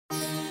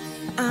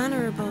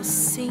Turbo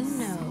C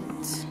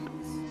note.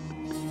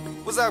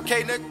 What's up,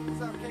 K-Nick?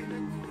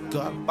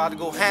 About to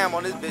go ham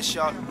on this bitch,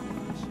 y'all.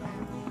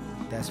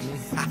 That's me.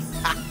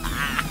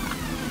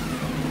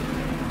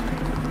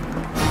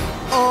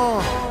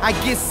 I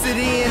gets it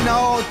in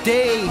all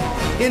day.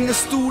 In the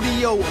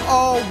studio,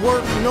 all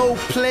work, no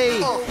play.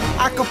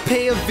 I could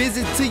pay a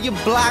visit to your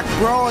block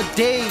broad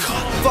day.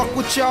 Fuck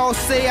what y'all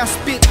say, I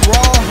spit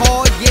raw,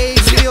 hard, yay.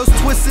 Wheels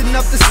twisting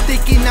up the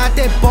sticky, not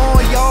that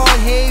barnyard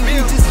hay.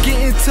 We just get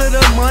into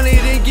the money,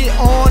 then get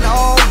on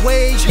all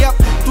way. Yep,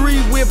 3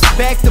 whips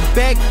back to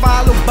back,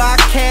 followed by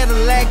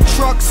Cadillac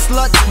truck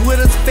sluts with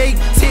us fake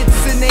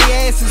tits and they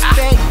asses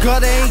fat.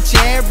 Gudda ain't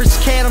your average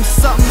cat, I'm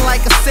something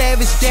like a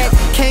savage that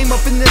came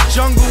up in the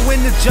jungle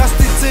and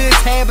adjusted to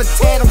his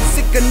habitat. I'm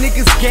sick of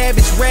niggas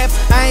garbage raps,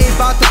 I ain't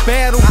about to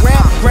battle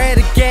rap. Grab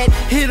a gat,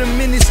 hit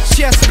him in his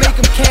chest, make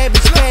him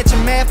cabbage patch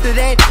him after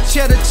that.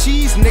 Cheddar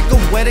cheese, nigga,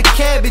 where the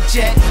cabbage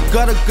at?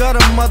 Gudda,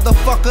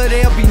 motherfucker,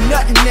 there'll be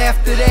nothing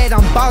after that.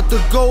 I'm about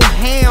to go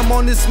ham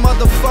on this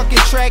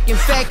motherfucking track. In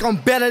fact, I'm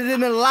better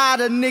than a lot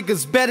of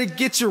niggas. Better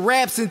get your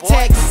raps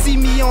intact. See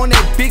me on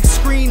that big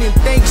screen and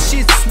think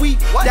shit sweet.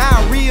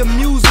 Diarrhea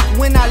music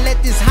when I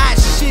let this hot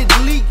shit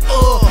leak.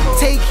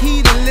 Take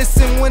heed and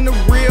listen when the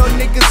real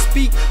niggas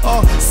speak.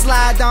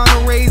 Slide down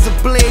the razor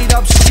blade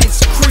up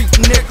shit's creek,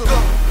 nigga.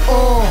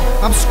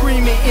 I'm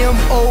screaming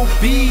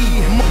M.O.B.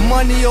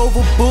 Money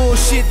over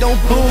bullshit, don't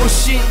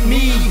bullshit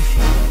me.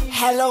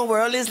 Hello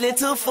world, it's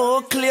little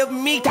full clip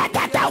me.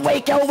 Gotta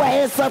wake your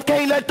ass up,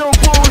 can't let them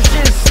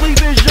bullshit sleep.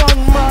 It's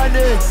young money.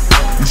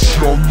 It's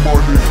young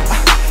money.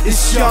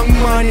 It's young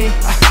money.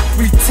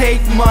 We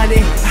take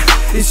money.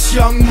 It's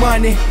young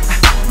money.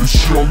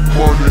 It's young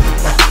money.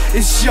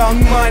 It's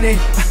young money.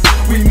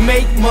 We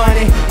make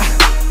money.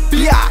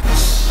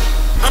 Biatch.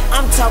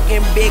 I'm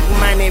talking big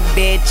money,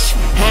 bitch.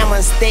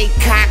 Hammer stay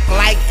cocked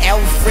like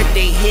Alfred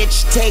the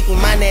Hitch. Take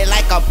money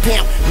like a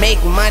pimp,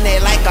 make money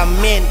like a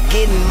mint.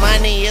 Getting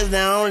money is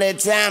the only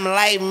time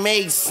life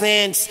makes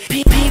sense.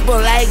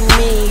 People like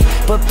me,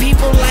 but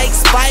people like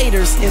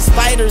spiders. And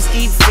spiders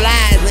eat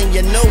flies, and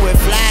you know what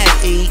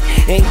flies eat.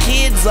 And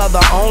kids are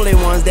the only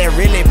ones that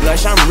really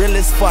blush. I'm real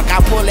as fuck. I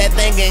pull that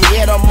thing and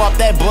hit them up.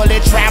 That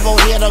bullet travel,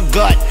 hit a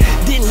gut.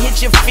 Didn't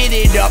hit you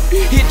fitted up,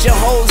 hit your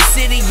whole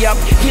city up.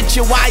 Hit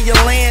you while you're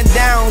laying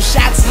down,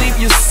 shot sleep,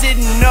 you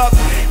sitting up.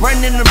 Run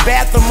in the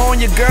bathroom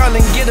on your girl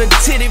and get a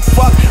titty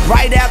fuck.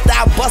 Right after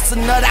I bust a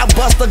nut, I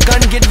bust a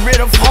gun, get rid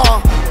of her.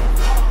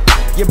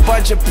 You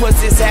bunch of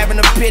pussies having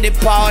a pity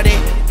party.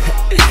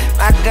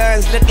 My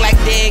guns look like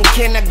they in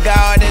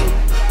kindergarten.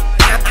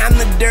 I'm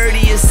the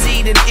dirtiest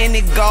seed in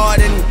any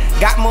garden.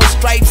 Got more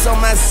stripes on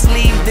my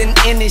sleeve than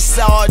any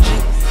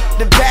sergeant.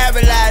 The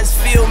paralyzed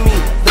feel me,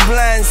 the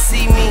blind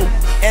see me,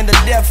 and the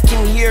deaf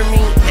can hear me,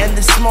 and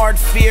the smart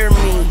fear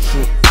me.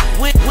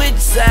 Which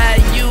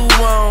side you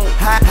on?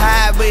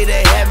 Highway to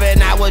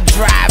heaven, I will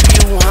drive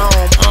you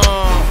home.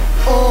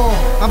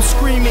 I'm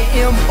screaming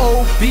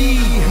M.O.B.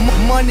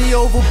 Money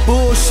over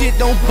bullshit,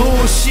 don't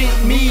bullshit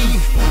me.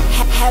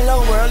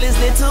 Hello world, it's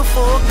little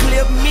full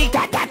clip me.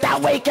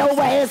 Gotta wake your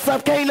ass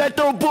up, can't let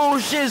them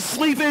bullshit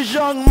sleep. It's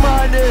young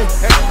money.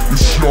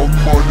 It's young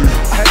money.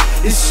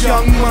 It's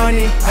young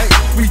money.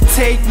 We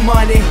take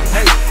money.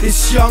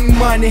 It's young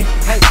money.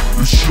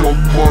 It's young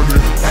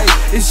money.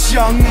 It's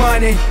young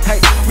money.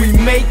 We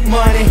make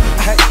money.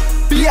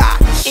 Biatch.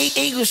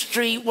 Eagle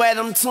Street, where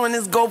them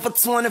 20s go for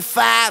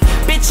 25.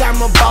 Bitch,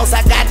 I'm a boss,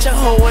 I got your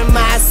hoe in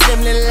my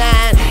assembly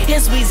line.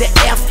 Here's Weezy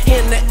F,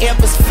 in the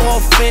F is for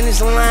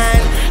finish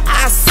line.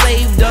 I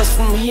saved us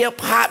from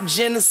hip-hop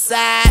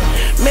genocide.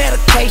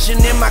 Medication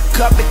in my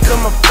cup, it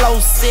come a flow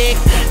sick.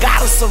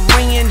 Got a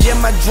syringe in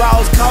my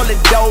drawers, call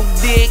it dope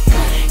dick.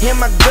 Hear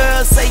my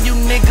girl say you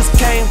niggas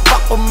can't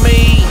fuck with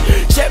me.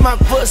 Check my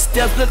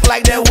footsteps, look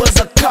like there was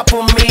a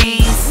couple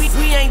me's.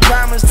 We ain't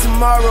promised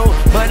tomorrow,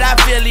 but I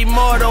feel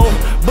immortal.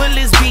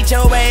 Bullets beat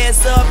your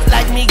ass up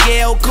like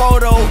Miguel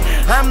Cotto.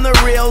 I'm the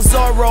real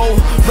Zorro,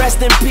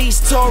 rest in peace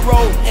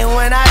Toro. And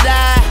when I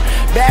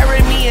die,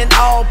 bury me in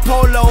all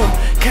polo.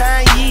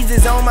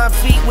 Kanye's on my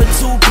feet with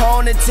 2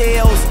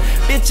 ponytails.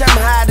 Bitch, I'm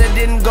hotter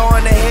than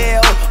going to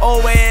hell.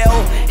 Oh well,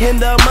 and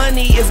the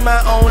money is my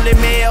only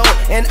meal.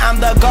 And I'm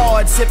the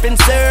God sipping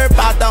syrup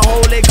out the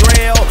holy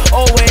grail.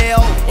 Oh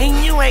well,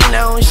 and you ain't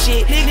known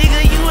shit,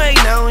 nigga, you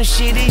ain't known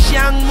shit. It's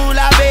young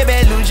moolah,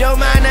 baby, lose your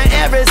mind to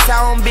every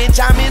song, bitch.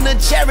 I'm in a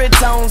cherry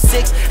tone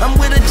 6, I'm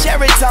with a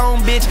cherry tone,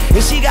 bitch.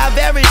 And she got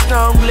very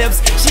strong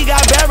lips, she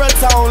got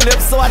baritone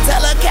lips. So I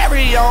tell her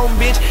carry on,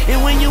 bitch.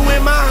 And when you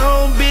in my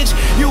home, bitch,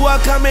 you are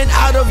coming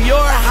out of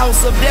your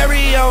house of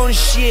very own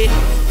shit.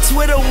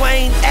 Twitter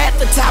Wayne at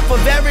the top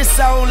of every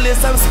song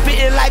list. I'm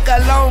spitting like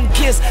a long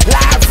kiss,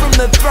 live from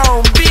the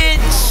throne,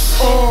 bitch.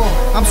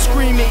 I'm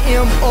screaming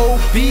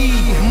M.O.B.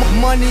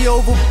 Money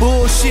over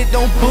bullshit,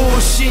 don't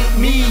bullshit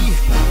me.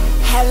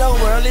 Hello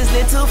world, it's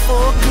little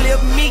full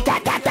clip me.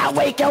 Gotta I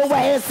wake your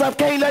ass up,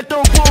 can't let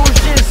them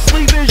bullshit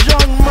sleep. It's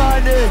Young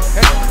Money.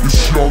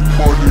 It's Young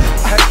Money.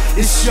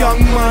 It's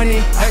Young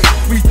Money.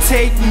 We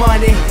take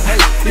money.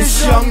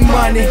 It's Young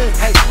Money.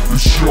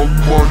 It's Young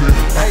Money.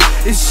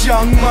 It's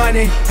Young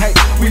Money.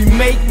 We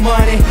make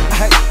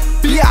money.